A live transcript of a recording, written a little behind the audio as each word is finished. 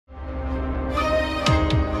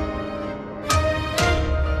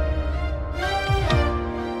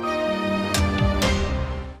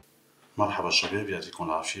مرحبا شباب، يعطيكم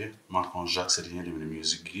العافية. معكم جاك سرياني من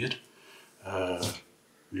ميوزك جير.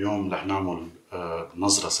 اليوم رح نعمل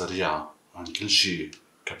نظرة سريعة عن كل شي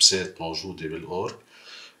كبسات موجودة بالأورج،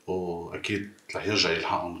 وأكيد رح يرجع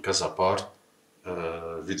يلحقهم كذا بارت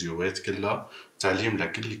فيديوهات كلها تعليم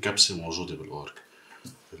لكل كبسة موجودة بالأورج.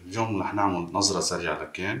 اليوم رح نعمل نظرة سريعة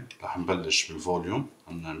لكان رح نبلش بالفوليوم.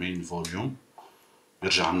 عنا مين فوليوم،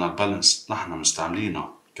 بيرجع عنا البالانس نحن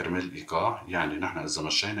مستعملينها كرمال الإيقاع، يعني نحن إذا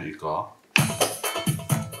مشينا إيقاع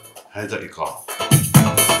هيدا إيقاع،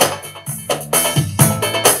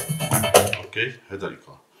 أوكي، هيدا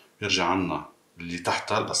إيقاع. بيرجع عنا اللي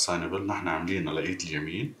تحتها الأساينبل نحن عاملينها لإيد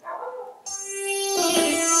اليمين،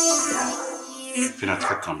 فينا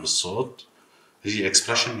نتحكم بالصوت، هي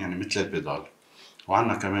اكسبريشن يعني مثل البيدال.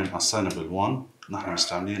 وعنا كمان أساينبل 1 نحن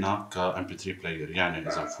مستعملينها ك MP3 بلاير، يعني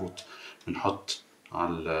إذا نفوت بنحط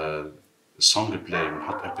على السونج بلاي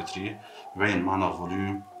بنحط MP3 ببين معنا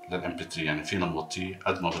فوليوم للMP3، يعني فينا نوطيه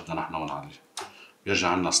قد ما بدنا نحن ونعليه. بيرجع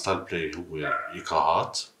عنا ستايل بلاي هو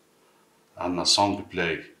إيقاعات، عنا سونج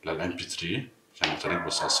بلاي للMP3 يعني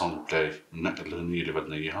تنبس على سونج بلاي بننقل الأغنية اللي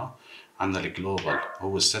بدنا إياها. عنا الجلوبال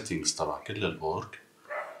هو السيتنجز تبع كل الأورج،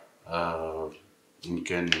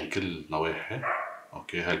 يمكن من كل نواحي،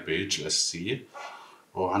 اوكي، هاي البيج الأساسية.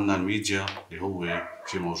 وعنا الميديا اللي هو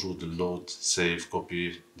في موجود اللود، سيف،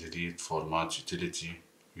 كوبي، ديليت، فورمات، يوتيليتي،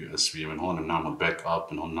 USB. من هون بنعمل باك اب،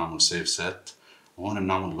 من هون بنعمل سيف سيت، وهون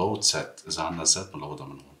بنعمل لود سيت إذا عنا سيت بنلودها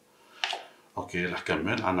من هون. اوكي رح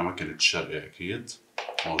كمل. عنا ماكينة الشرقة أكيد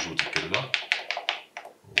موجودة كلها،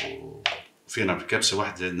 وفينا بكبسة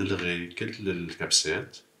واحدة نلغي كل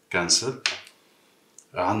الكبسات، كانسل.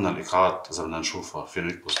 عنا الإيقاعات إذا بدنا نشوفها فينا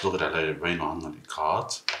نكبس دغري عليها ببينوا عنا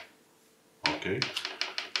الإيقاعات، أوكي.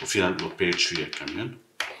 وفينا نقلب بيج فيها كمان.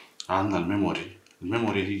 عنا الميموري،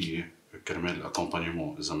 الميموري هي كرمال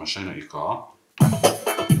الأكومبانيمون إذا مشينا إيقاع، أوكي.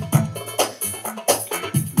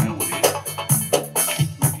 الميموري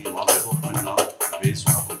هي ما بيروح منها البيز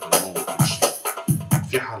والأكومبانيمون وكل شي.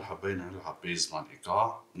 في حال حبينا نلعب بيز مع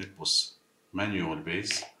الإيقاع نكبس منيو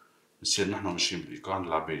البيز، بصير نحن ماشيين بالإيقاع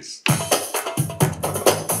نلعب بيز،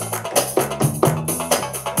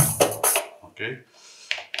 اوكي.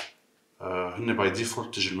 هن باي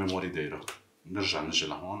ديفولت تجي الميموري دايرة. نرجع نجي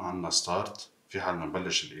لهون عنا ستارت، في حال ما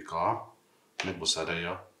نبلش الإيقاع نكبس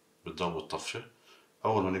عليها بتضوي وتطفي،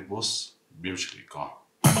 أول ما نكبس بيمشي الإيقاع.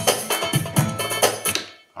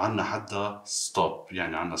 عنا حدا ستوب،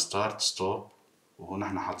 يعني عنا ستارت ستوب، وهون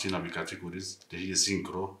نحن حاطينها بكاتيجوريز اللي هي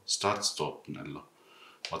سينكرو ستارت ستوب. بنقلها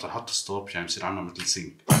وقت نحط ستوب يعني بصير عنا مثل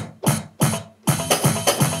سينك،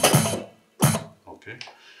 اوكي.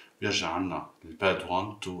 بيرجع عنا الباد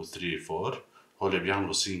 1 2 3 4، هول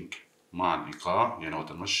بيعملوا سينك مع الإيقاع، يعني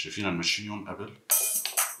وقت نمشي فينا نمشيهم قبل،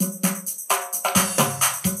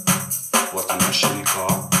 وقت نمشي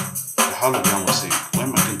الإيقاع بحاولوا بيعملوا سينك. وين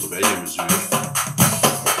ما كنتوا بأي مزيور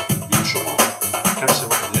بيمشوا معه. كبسة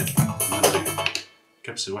واحدة بنلغيهم،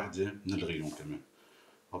 كبسة واحدة بنلغيهم كمان،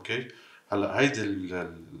 اوكي. هلا هيدي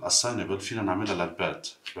الاساينبل فينا نعملها للباد،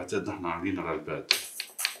 بعتقد نحن عاملينها للباد،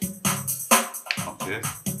 اوكي.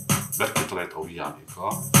 بركي طلعت قوية على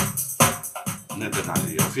الإيقاع نقدر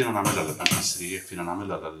نعليها. وفينا نعملها للMP3، فينا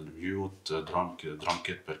نعملها للميوت، درام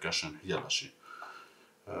كيت، بيركشن، هي الاشي.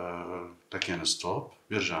 لكن ستوب.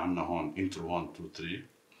 بيرجع عنا هون انترو 1 2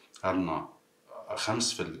 3، عنا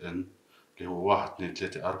 5 في الان اللي هو 1 2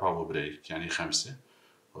 3 4 وبريك يعني 5.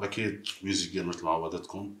 واكيد ميوزك جير مثل ما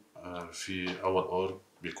عودتكم في اول اور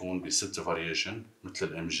بيكون ب6 فاريشن مثل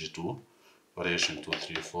الMG2 فاريشن 2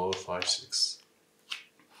 3 4 5 6.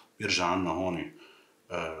 بيرجع عنا هون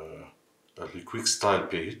الكويك ستايل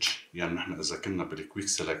بيج، يعني نحن اذا كنا بالكويك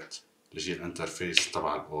سيلكت اللي هي الانترفيس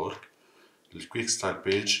تبع الاورج، الكويك ستايل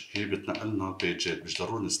بيج هي بتنقلنا البيجات، مش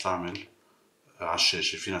ضروري نستعمل على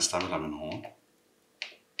الشاشة، فينا نستعملها من هون،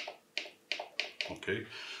 اوكي.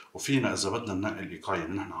 وفينا اذا بدنا ننقل ايقاع،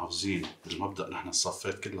 يعني نحن حافظين بالمبدأ نحن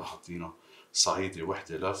الصفات كلها حاطينها صعيدة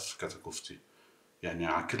وحدة لف كتكفتي، يعني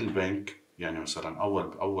على كل بنك، يعني مثلا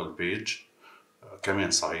اول بيج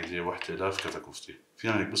كمان صعيدة وحدة لف كتكفتي.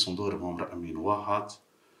 فينا نكبسهم دغري هون مرقمين، 1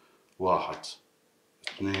 1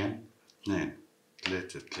 2 2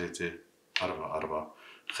 3 3 4 4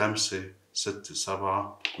 5 6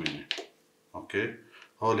 7 8، اوكي.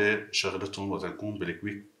 هولي شغلتهم وقت نكون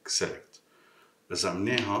بالكويك سيلكت. إذا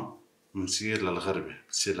عملناها بنصير للغربة،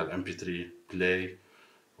 بتصير للMP3 بلاي،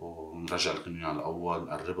 ونرجع لكم اياها على الأول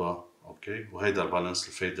نقربها، اوكي. وهيدا البالانس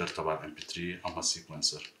الفيدر تبع الMP3 أما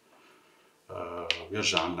السيكونسر.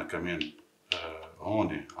 بيرجع عنا كمان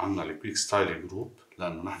هون عنا الكويك ستايل جروب،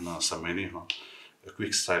 لأنه نحن سميناها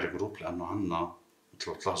كويك ستايل جروب لأنه عنا مثل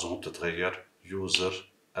ما بتلاحظوا هون بتتغير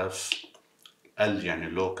يوزر F L يعني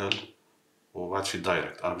لوكال وبعد في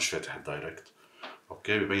دايركت، انا مش فاتح الدايركت.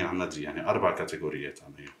 اوكي ببين عنا دي، يعني 4 كاتيجوريات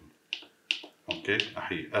عنا اياهم. اوكي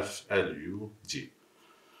احي FLUD.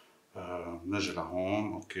 نجي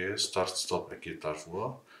لهون. اوكي ستارت ستوب اكيد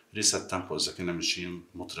بتعرفوها. ريست تيمبو اذا كنا ماشيين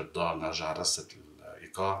مطرب ضال نرجع نرست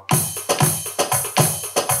الايقاع،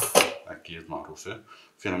 اكيد معروفة.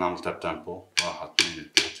 فينا نعمل تاب تيمبو 1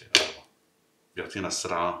 2 3 4 بيعطينا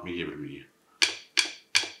السرعة 100%.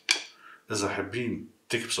 اذا حابين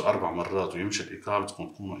تكبسوا 4 مرات ويمشي الايقاع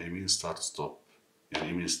بدكم تكونوا قايمين ستارت ستوب، يعني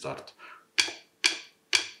يمين ستارت.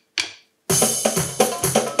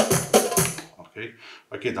 اوكي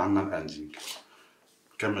اكيد عنا الاندينج.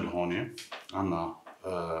 نكمل هون. عنا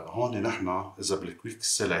هون نحن اذا بالكويك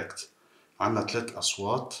سيلكت عنا 3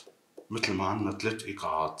 اصوات، مثل ما عنا 3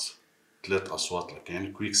 ايقاعات، 3 اصوات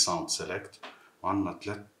لكن كويك ساوند سيلكت، وعنا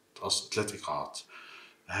 3 ايقاعات.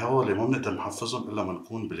 هول ما بنقدر نحفظهم الا لما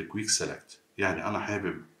نكون بالكويك سيلكت. يعني انا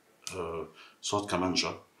حابب صوت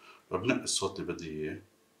كمانجا، بنقي الصوت اللي بدي اياه.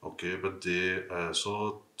 اوكي بدي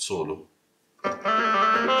صوت سولو،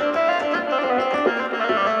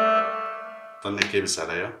 ضلني كابس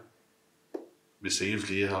عليها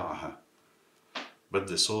بيسيف لي اياها.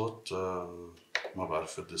 بدي صوت ما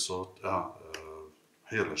بعرف، بدي صوت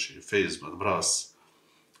يلا شي فيز براس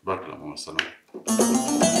باركلامو مثلا.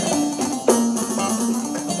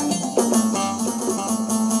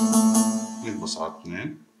 نكبس على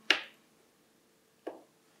 2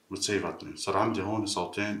 بتسيف على 2. صار عندي هون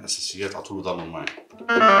صوتين اساسيات على طول بضلوا معي.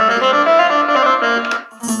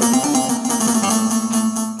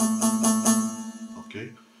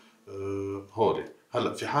 اوكي هولي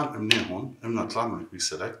هلا في حال قمناهم، قمنا طلعنا من الكويك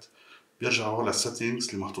سيلكت، بيرجعوا هول السيتنجز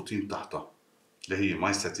اللي محطوطين تحتها، اللي هي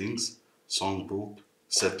ماي سيتنجز، سونج بوك،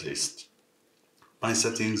 سيت ليست. ماي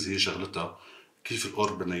سيتنجز هي شغلتها كيف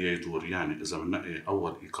الاورج بدنا اياه يدور. يعني اذا بننقي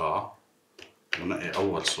اول ايقاع، بننقي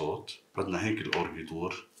اول صوت، بدنا هيك الاورج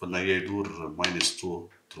يدور، بدنا اياه يدور -2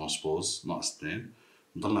 ترانسبوز -2،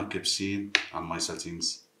 بنضلنا كابسين على ماي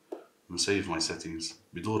سيتنجز، بنسيف ماي سيتنجز،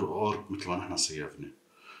 بدور الاورج مثل ما نحن سيفنا.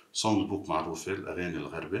 سونج بوك معروفة الاغاني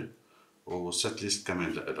الغربي، وسيت ليست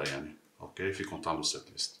كمان لها يعني. اوكي فيكم تعملوا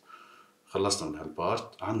سيت ليست. خلصنا من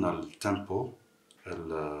هالبارت. عنا التيمبو،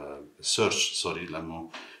 السيرش سوري، لانه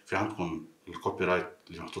في عندكم الكوبي رايت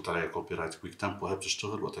اللي محطوط عليها كوبي رايت كويك تيمبو، هي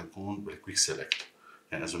بتشتغل وقت نكون بالكويك سيلكت.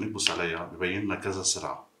 يعني اذا نكبس عليها ببين لنا كذا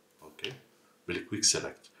سرعه. اوكي بالكويك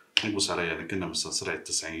سيلكت نكبس عليها، يعني كنا مثلا سرعه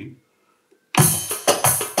 90.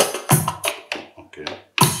 اوكي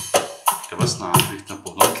كبسنا على الكويك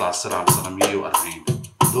تيمبو بنطلع السرعه مثلا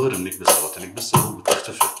 140، دغري بنكبسها، وقت نكبسها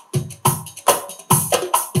بتختفي.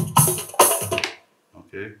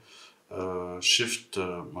 اوكي شيفت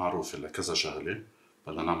معروف لكذا شغله.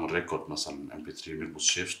 بدنا نعمل ريكورد مثلا MP3، بنكبس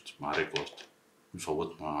شيفت مع ريكورد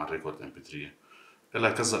بفوتنا على الريكورد MP3.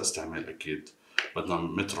 لها كذا استعمال اكيد. بدنا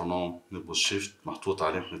مترونوم، نكبس شيفت محطوط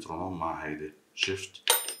عليه مترونوم مع هيدي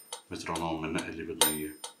شيفت مترونوم، بننقي اللي بدنا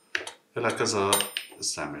اياه. لها كذا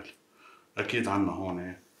استعمال. اكيد عنا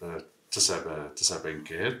هون 9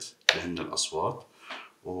 بنكات اللي هن الاصوات.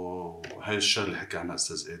 وهي الشغله اللي حكى عنها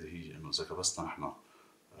استاذ ايدي، هي انه اذا كبسنا نحن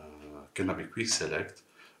كنا بكويك سيلكت،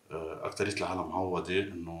 اكترية العالم معودة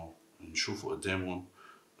انه نشوفوا قدامهم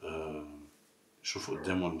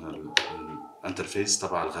الانترفيس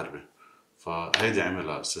تبع الغربي. فهيدي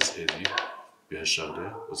عملها استاذ ايدي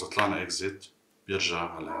بهالشغلة، واذا طلعنا اكزيت بيرجع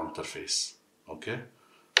على الانترفيس. اوكي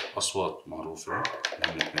اصوات معروفة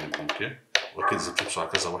هن 8 بنكة، واكيد اذا بتكبسوا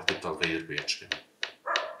على كذا وحدة بتغير بيتش كمان.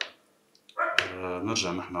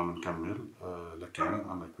 نرجع نحن بنكمل. لكن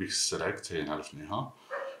عنا كويك سيلكت هي عرفناها.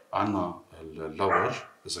 عنا اللور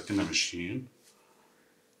إذا كنا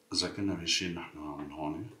ماشيين نحن من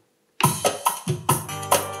هون.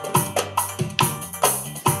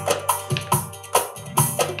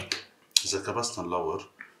 إذا كبسنا اللور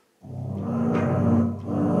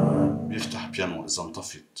بيفتح بيانو إذا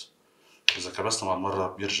انطفت. إذا كبسنا بعد مرة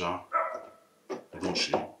بيرجع بدون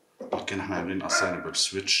شي. لكن نحن عاملين أساين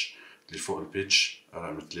بالسويتش اللي فوق البيتش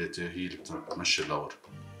رقم 3 هي اللي بتمشي اللور.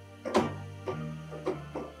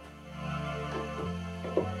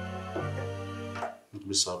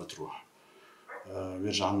 نكبسها بتروح.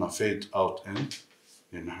 بيرجع عنا فيد اوت ان،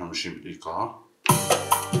 يعني نحن ماشيين بالايقاع.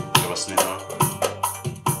 كبسناها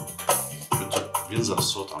بينزل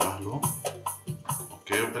الصوت على مهله.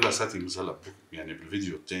 اوكي وإلها سيتنجز هلا يعني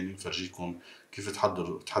بالفيديو الثاني بفرجيكم كيف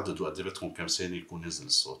تحددوا قد ايه بدكم كم ثانية يكون نازل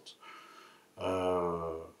الصوت.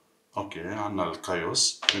 اوكي عنا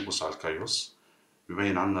الكايوس، نكبس على الكايوس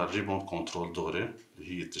ببين عنا الريبون كنترول دغري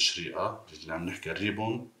اللي هي التشريقة اللي عم نحكي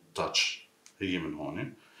الريبون تاتش، هي من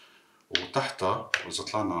هون. وتحتها إذا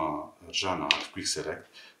طلعنا رجعنا على الكويك سيلكت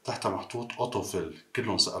تحتها محطوط أوتو فيل.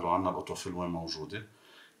 كلهم سألوا عنا الأوتو فيل وين موجودة،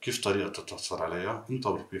 كيف طريقة تتوصل عليها. أنت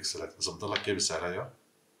والكويك سيلكت إذا بتضلك كابس عليها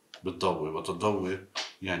بتضوي. وقت تضوي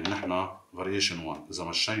يعني نحن فاريشن 1 إذا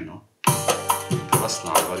مشينا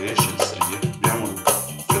كبسنا على فاريشن 3 بيعمل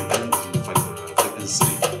فيل ان 3.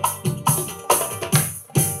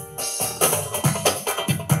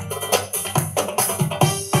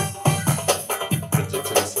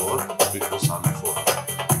 بيقص على فوق.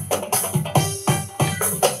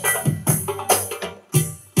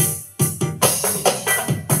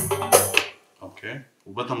 اوكي،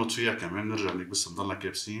 وبدنا نطفيها كمان نرجع نكبس نضلنا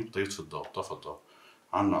كابسين طيط في الضوء. طفى الضوء.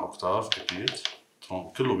 عنا اوكتاف اكيد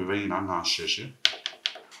كله ببين عنا على الشاشة.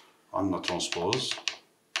 عنا ترانسبوز،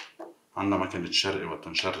 عنا مكنة شرقي وقت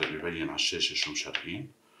نشرق ببين على الشاشة شو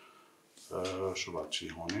مشرقين. شو بعد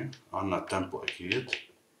في هون؟ عنا التيمبو اكيد.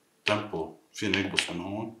 تيمبو فينا نكبس من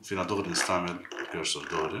هون وفينا دغري نستعمل الكيرسر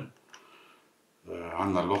دغري.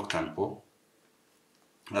 عنا اللوك تيمبو.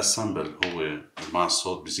 الاسمبل هو مع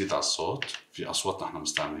الصوت بيزيد على الصوت، في اصوات نحن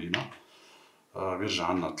مستعملينها. بيرجع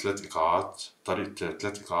عنا 3 ايقاعات. طريقة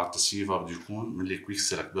 3 ايقاعات تسييفها بده يكون من الكويك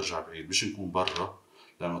سيلكت. برجع بعيد مش نكون برا،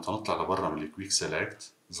 لانه تنطلع لبرا من الكويك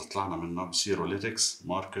سيلكت اذا طلعنا منه بصيروا ليركس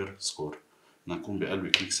ماركر سكور. بدنا نكون بقلب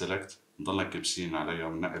الكويك سيلكت نضلنا كابسين عليها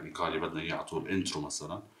وننقي الايقاع اللي بدنا اياه على طول. انترو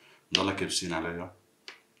مثلا نضلنا كابسين عليها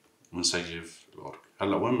ونسيف الاورج.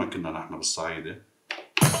 هلا وين ما كنا نحن بالصعيدة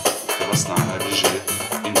كبسنا على بيجي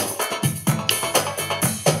انترو.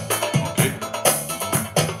 اوكي،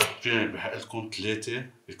 في بحق لكم 3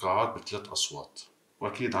 ايقاعات ب3 اصوات،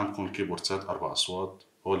 واكيد عندكم كيبورد سيت 4 اصوات.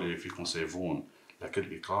 هول فيكم سيفون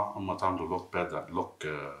لكل ايقاع، اما تعملوا لوك باد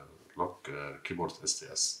لوك كيبورد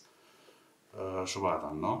اس. شو بعد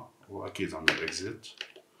عنا؟ واكيد عنا الاكزيت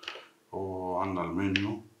وعنا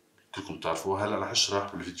المنيو كلكم بتعرفوها. هلا رح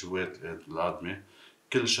اشرح بالفيديوهات القادمه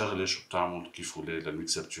كل شغله شو بتعمل، كيف هو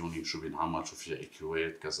للميكسر تيونينج شو بينعمل، شو فيها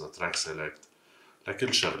اكيوات كذا، تراك سيلكت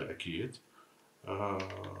لكل شغله اكيد.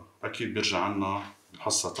 اكيد بيرجع عنا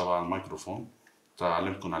الحصه تبع الميكروفون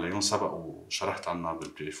تعلمكم عليهم، سبق وشرحت عنها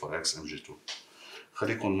بالبي 4 اكس ام جي 2.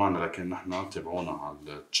 خليكم معنا، لكن نحن تابعونا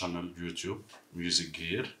على الشانل بيوتيوب ميوزك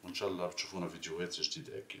جير، وان شاء الله بتشوفونا فيديوهات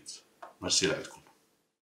جديده اكيد. ميرسي لكم.